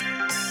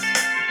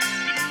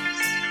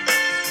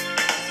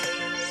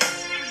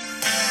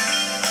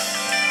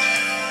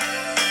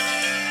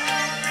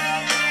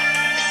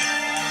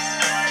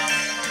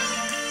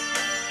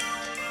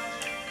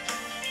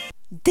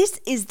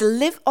is the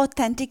Live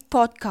Authentic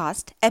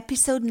podcast,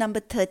 episode number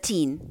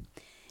 13.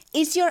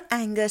 Is your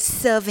anger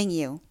serving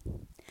you?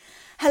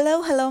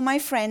 Hello, my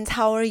friends.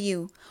 How are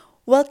you?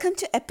 Welcome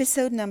to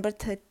episode number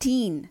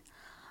 13.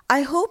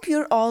 I hope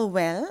you're all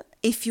well.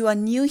 If you are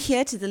new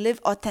here to the Live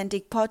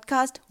Authentic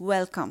podcast,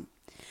 welcome.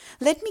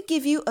 Let me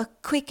give you a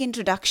quick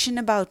introduction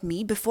about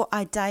me before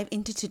I dive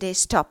into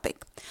today's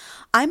topic.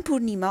 I'm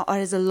Purnima, or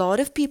as a lot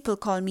of people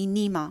call me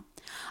Nima.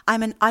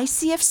 I'm an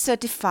ICF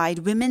certified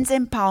women's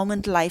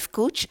empowerment life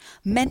coach,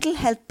 mental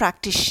health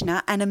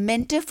practitioner, and a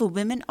mentor for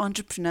women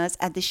entrepreneurs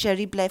at the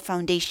Sherry Blair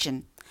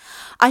Foundation.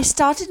 I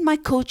started my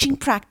coaching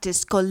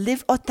practice called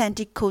Live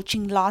Authentic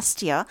Coaching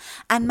last year,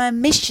 and my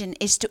mission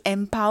is to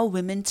empower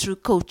women through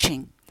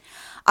coaching.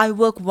 I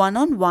work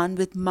one-on-one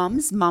with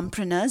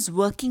mompreneurs,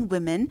 working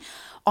women,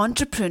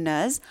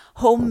 entrepreneurs,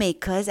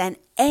 homemakers, and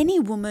any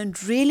woman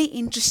really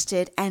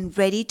interested and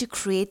ready to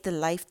create the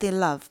life they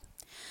love.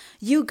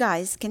 You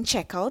guys can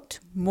check out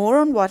more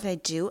on what I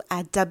do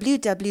at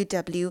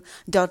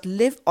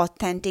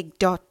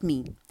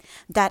www.liveauthentic.me.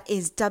 That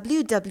is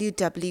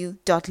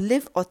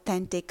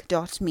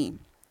www.liveauthentic.me.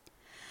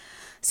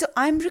 So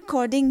I'm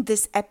recording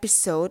this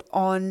episode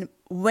on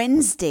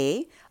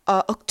Wednesday,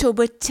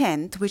 October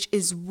 10th, which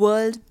is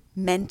World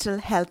Mental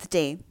Health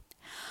Day.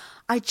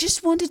 I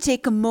just want to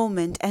take a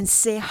moment and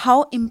say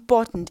how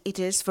important it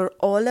is for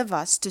all of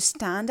us to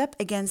stand up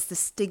against the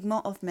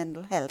stigma of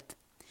mental health.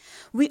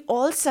 We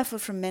all suffer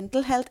from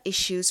mental health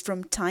issues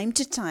from time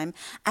to time,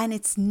 and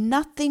it's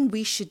nothing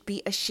we should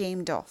be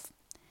ashamed of.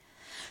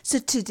 So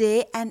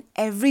today and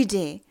every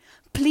day,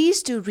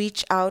 please do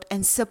reach out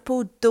and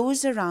support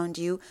those around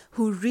you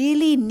who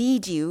really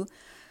need you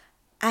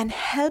and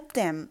help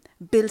them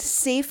build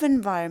safe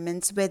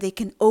environments where they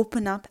can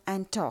open up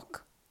and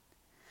talk.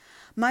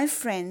 My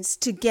friends,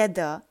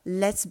 together,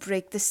 let's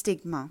break the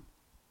stigma.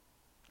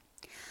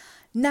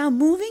 Now,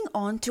 moving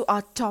on to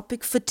our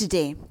topic for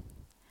today.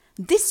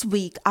 This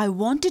week, I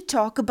want to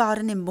talk about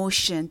an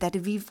emotion that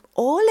we've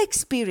all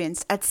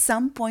experienced at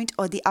some point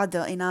or the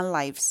other in our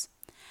lives.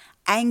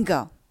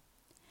 Anger.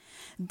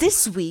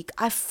 This week,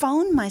 I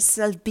found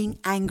myself being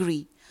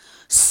angry.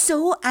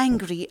 So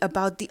angry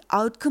about the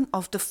outcome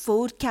of the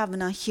Ford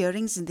Kavanaugh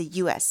hearings in the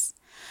US.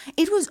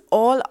 It was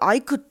all I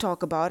could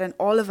talk about, and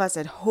all of us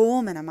at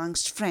home and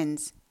amongst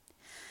friends.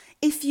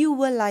 If you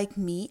were like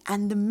me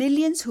and the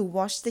millions who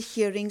watched the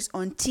hearings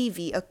on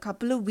TV a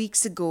couple of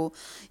weeks ago,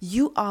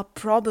 you are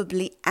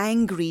probably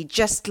angry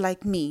just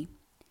like me.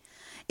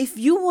 If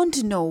you want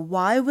to know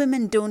why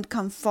women don't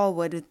come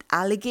forward with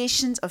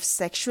allegations of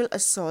sexual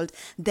assault,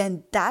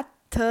 then that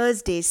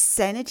Thursday's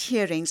Senate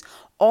hearings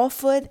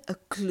offered a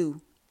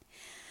clue.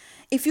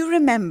 If you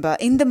remember,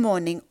 in the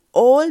morning,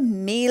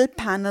 all-male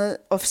panel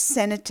of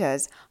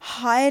senators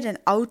hired an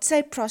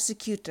outside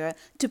prosecutor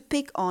to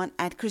pick on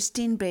at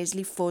Christine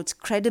Blasey Ford's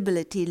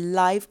credibility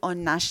live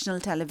on national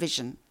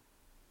television.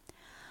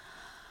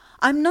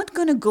 I'm not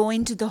going to go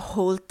into the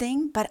whole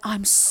thing, but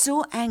I'm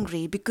so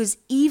angry because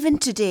even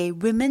today,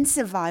 women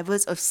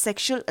survivors of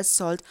sexual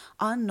assault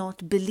are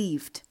not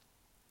believed.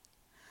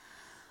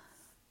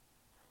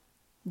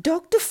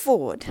 Dr.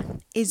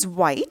 Ford is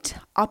white,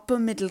 upper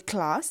middle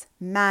class,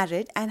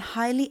 married, and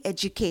highly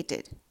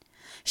educated.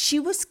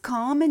 She was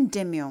calm and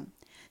demure.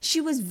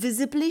 She was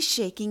visibly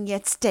shaking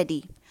yet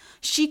steady.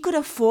 She could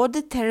afford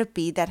the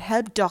therapy that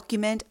helped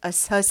document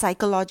her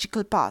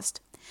psychological past.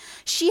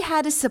 She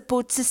had a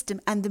support system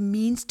and the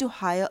means to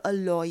hire a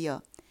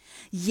lawyer.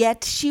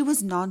 Yet she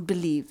was not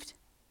believed.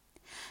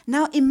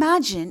 Now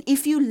imagine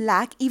if you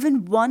lack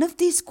even one of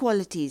these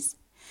qualities.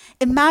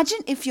 Imagine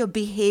if your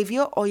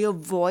behavior or your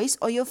voice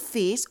or your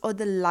face or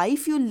the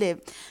life you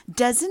live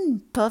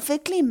doesn't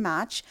perfectly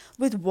match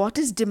with what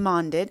is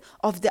demanded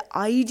of the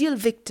ideal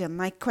victim.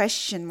 My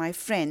question, my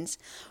friends,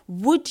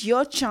 would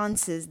your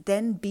chances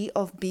then be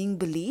of being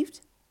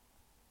believed?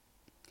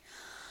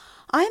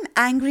 I'm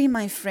angry,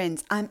 my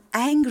friends. I'm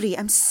angry.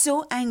 I'm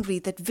so angry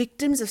that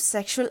victims of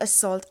sexual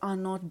assault are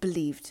not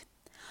believed.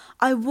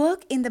 I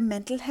work in the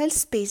mental health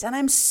space, and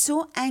I'm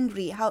so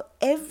angry how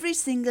every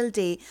single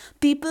day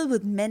people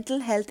with mental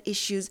health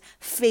issues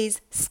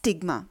face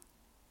stigma.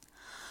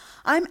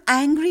 I'm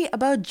angry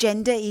about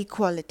gender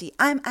equality.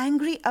 I'm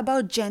angry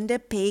about gender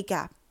pay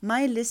gap.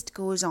 My list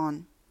goes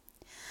on.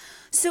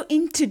 So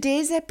in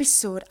today's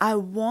episode, I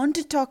want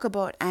to talk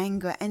about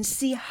anger and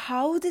see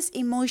how this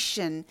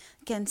emotion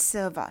can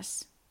serve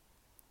us.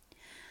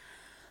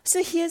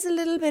 So here's a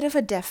little bit of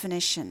a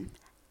definition.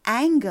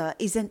 Anger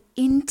is an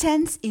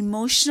intense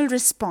emotional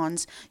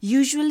response,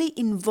 usually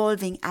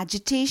involving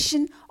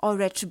agitation or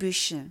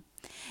retribution.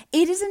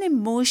 It is an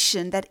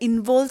emotion that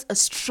involves a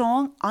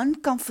strong,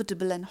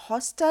 uncomfortable, and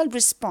hostile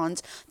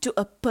response to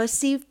a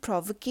perceived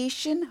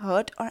provocation,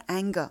 hurt, or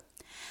anger.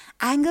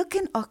 Anger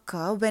can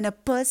occur when a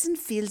person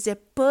feels their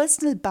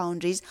personal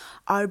boundaries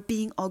are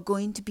being or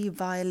going to be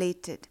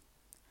violated.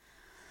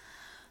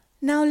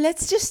 Now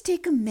let's just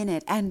take a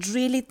minute and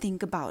really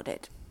think about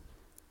it.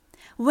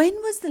 When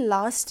was the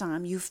last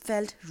time you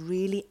felt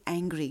really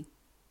angry?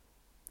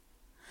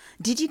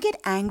 Did you get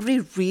angry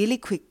really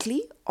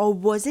quickly, or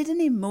was it an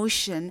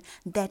emotion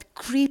that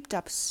creeped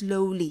up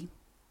slowly?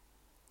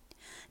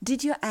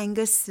 Did your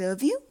anger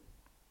serve you?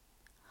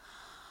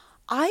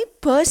 I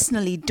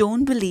personally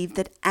don't believe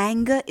that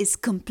anger is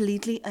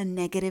completely a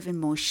negative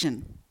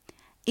emotion.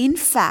 In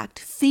fact,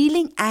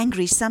 feeling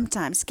angry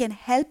sometimes can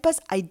help us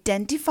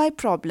identify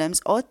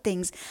problems or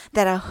things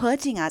that are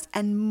hurting us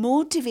and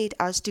motivate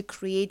us to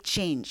create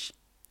change.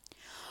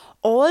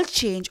 All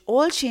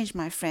change,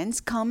 my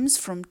friends, comes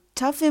from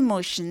tough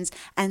emotions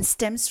and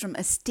stems from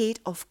a state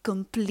of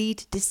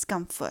complete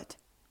discomfort.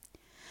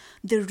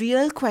 The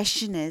real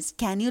question is,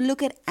 can you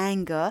look at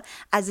anger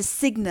as a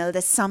signal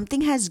that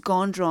something has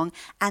gone wrong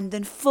and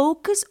then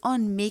focus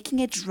on making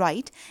it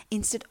right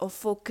instead of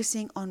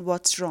focusing on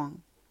what's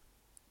wrong?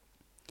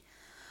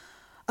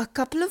 A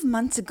couple of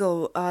months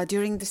ago,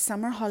 during the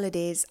summer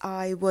holidays,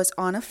 I was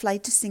on a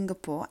flight to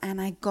Singapore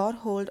and I got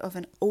hold of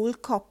an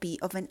old copy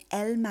of an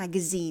Elle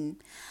magazine.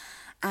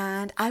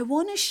 And I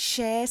want to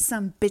share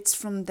some bits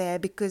from there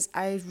because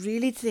I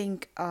really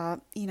think,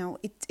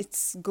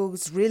 it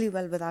goes really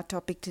well with our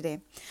topic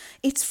today.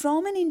 It's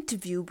from an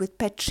interview with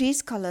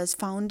Patrisse Cullors,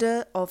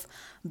 founder of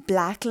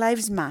Black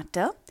Lives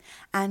Matter,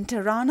 and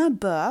Tarana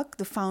Burke,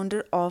 the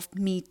founder of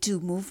Me Too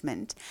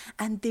movement.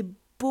 And they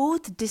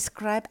both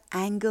describe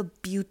anger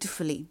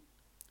beautifully.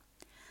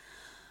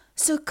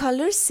 So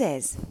Cullors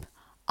says,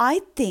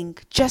 I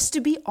think, just to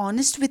be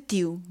honest with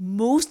you,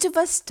 most of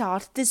us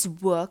start this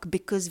work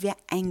because we are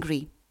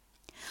angry.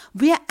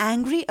 We are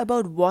angry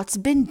about what's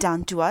been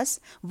done to us.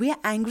 We are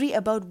angry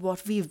about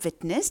what we've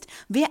witnessed.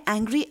 We are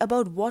angry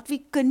about what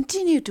we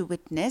continue to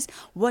witness,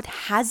 what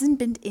hasn't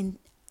been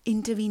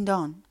intervened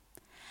on.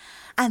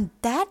 And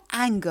that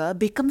anger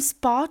becomes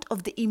part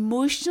of the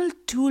emotional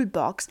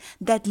toolbox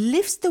that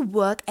lifts the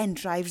work and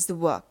drives the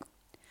work.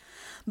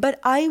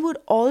 But I would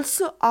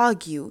also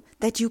argue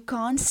that you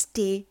can't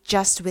stay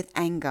just with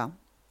anger.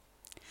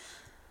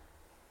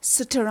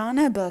 So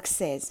Tarana Burke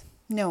says,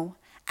 no,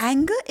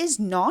 anger is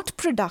not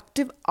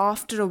productive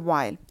after a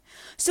while.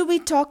 So we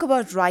talk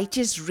about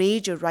righteous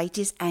rage or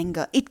righteous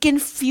anger. It can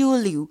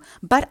fuel you.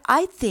 But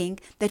I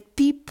think that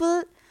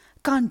people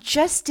can't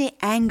just stay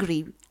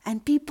angry,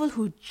 and people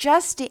who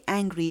just stay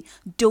angry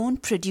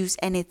don't produce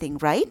anything,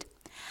 right?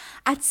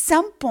 At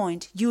some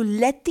point, you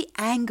let the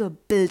anger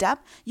build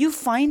up, you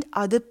find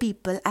other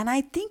people, and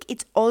I think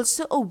it's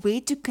also a way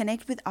to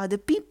connect with other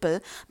people,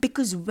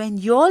 because when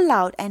you're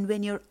loud and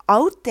when you're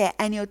out there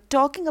and you're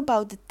talking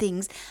about the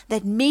things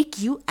that make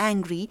you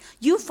angry,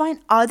 you find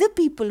other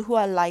people who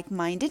are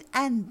like-minded,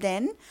 and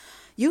then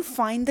you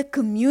find the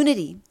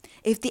community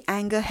if the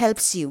anger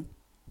helps you.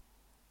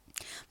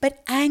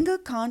 But anger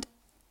can't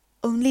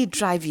only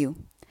drive you.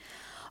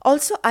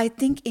 Also, I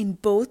think in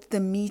both the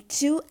Me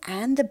Too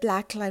and the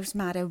Black Lives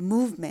Matter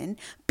movement,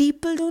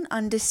 people don't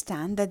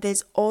understand that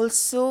there's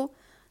also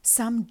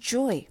some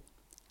joy.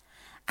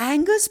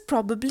 Anger is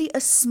probably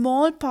a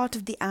small part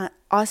of the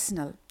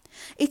arsenal.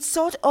 It's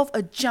sort of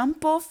a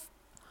jump off,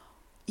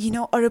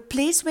 or a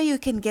place where you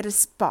can get a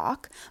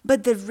spark,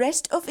 but the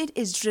rest of it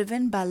is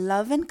driven by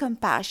love and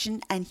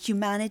compassion and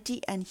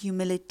humanity and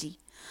humility.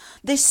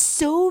 There's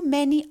so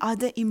many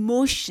other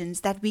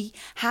emotions that we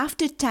have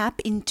to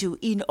tap into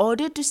in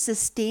order to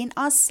sustain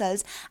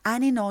ourselves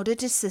and in order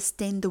to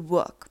sustain the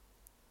work.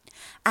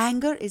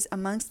 Anger is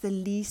amongst the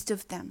least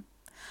of them.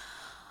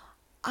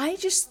 I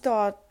just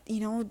thought,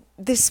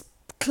 this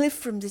clip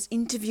from this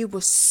interview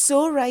was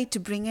so right to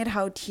bring it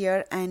out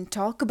here and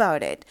talk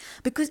about it,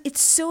 because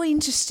it's so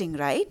interesting,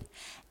 right?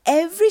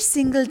 Every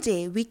single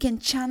day, we can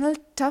channel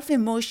tough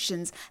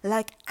emotions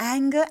like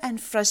anger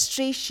and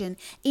frustration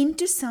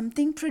into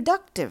something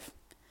productive.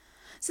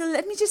 So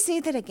let me just say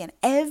that again.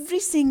 Every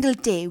single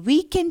day,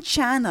 we can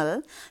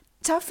channel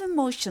tough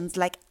emotions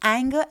like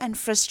anger and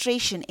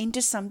frustration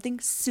into something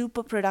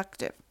super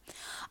productive.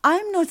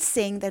 I'm not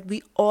saying that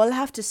we all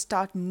have to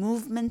start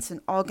movements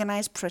and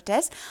organize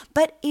protests,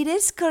 but it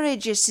is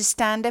courageous to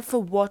stand up for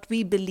what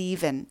we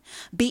believe in,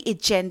 be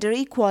it gender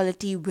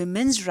equality,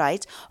 women's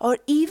rights, or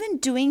even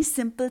doing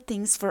simple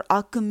things for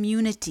our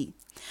community.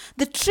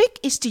 The trick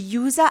is to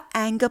use our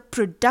anger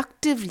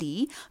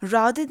productively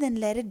rather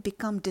than let it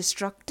become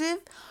destructive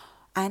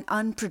and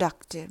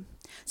unproductive.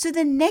 So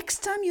the next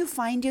time you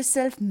find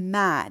yourself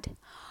mad,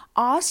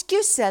 ask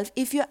yourself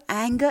if your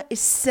anger is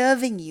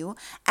serving you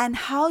and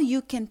how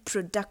you can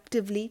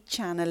productively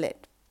channel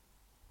it.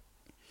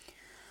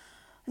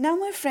 Now,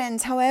 my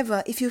friends,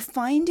 however, if you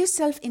find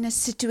yourself in a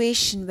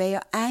situation where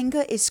your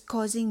anger is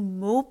causing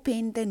more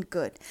pain than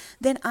good,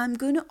 then I'm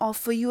going to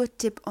offer you a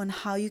tip on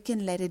how you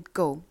can let it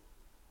go.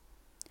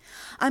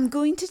 I'm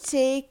going to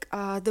take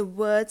the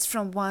words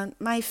from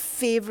my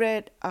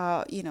favorite,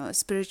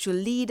 spiritual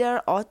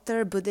leader,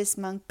 author, Buddhist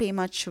monk,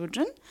 Pema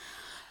Chodron.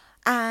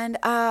 And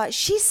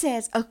she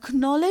says,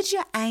 acknowledge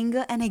your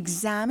anger and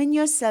examine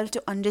yourself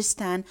to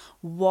understand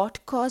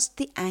what caused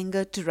the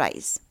anger to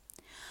rise.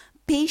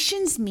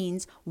 Patience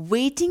means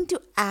waiting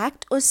to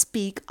act or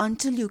speak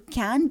until you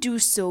can do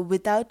so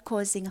without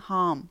causing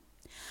harm.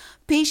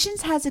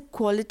 Patience has a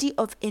quality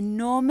of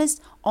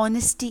enormous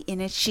honesty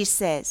in it, she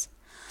says.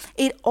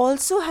 It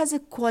also has a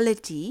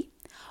quality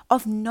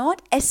of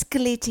not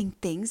escalating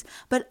things,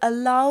 but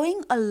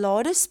allowing a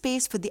lot of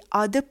space for the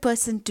other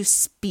person to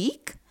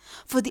speak,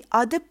 for the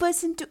other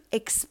person to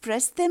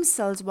express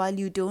themselves while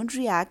you don't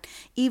react,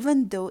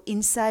 even though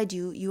inside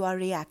you, you are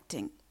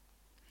reacting.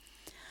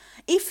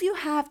 If you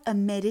have a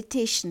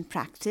meditation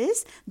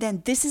practice,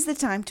 then this is the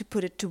time to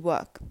put it to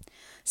work.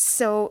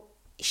 So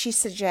she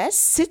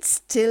suggests sit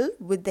still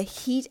with the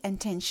heat and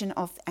tension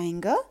of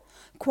anger,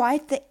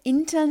 quiet the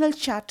internal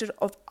chatter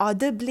of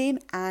other blame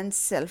and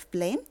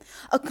self-blame,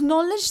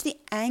 acknowledge the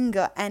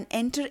anger and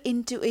enter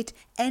into it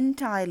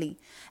entirely.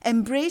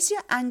 Embrace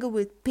your anger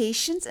with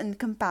patience and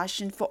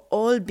compassion for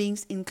all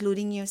beings,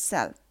 including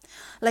yourself.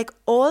 Like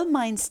all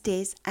mind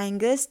states,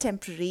 anger is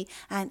temporary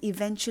and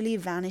eventually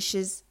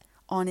vanishes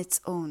on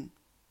its own.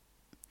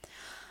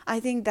 I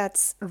think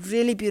that's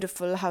really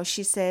beautiful how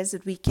she says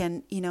that we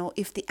can,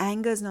 if the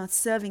anger is not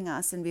serving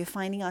us and we're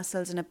finding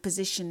ourselves in a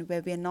position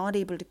where we're not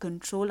able to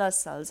control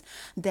ourselves,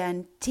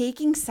 then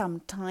taking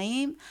some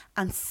time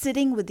and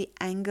sitting with the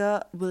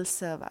anger will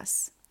serve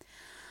us.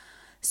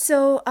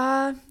 So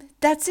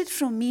that's it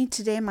from me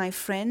today, my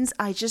friends.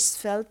 I just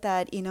felt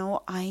that,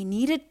 I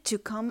needed to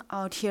come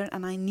out here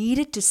and I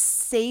needed to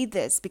say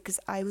this because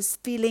I was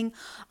feeling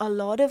a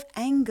lot of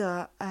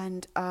anger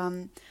and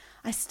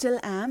I still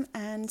am.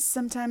 And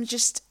sometimes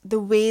just the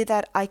way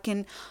that I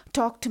can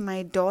talk to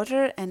my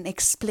daughter and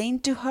explain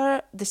to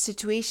her the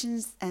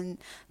situations and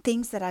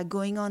things that are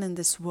going on in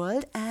this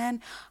world and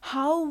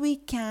how we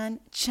can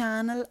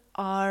channel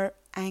our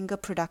anger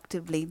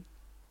productively.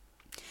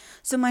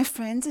 So my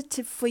friends, a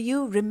tip for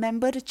you,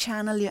 remember to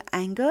channel your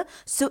anger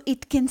so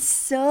it can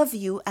serve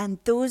you and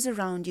those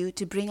around you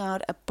to bring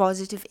out a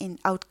positive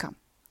outcome.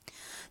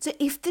 So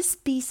if this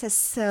piece has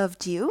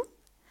served you,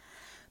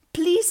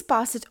 please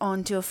pass it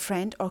on to a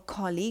friend or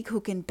colleague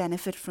who can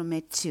benefit from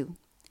it too.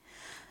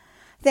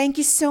 Thank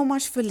you so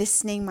much for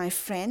listening, my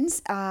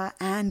friends.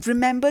 And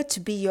remember to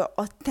be your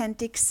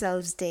authentic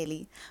selves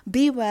daily.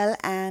 Be well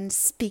and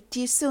speak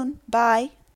to you soon. Bye.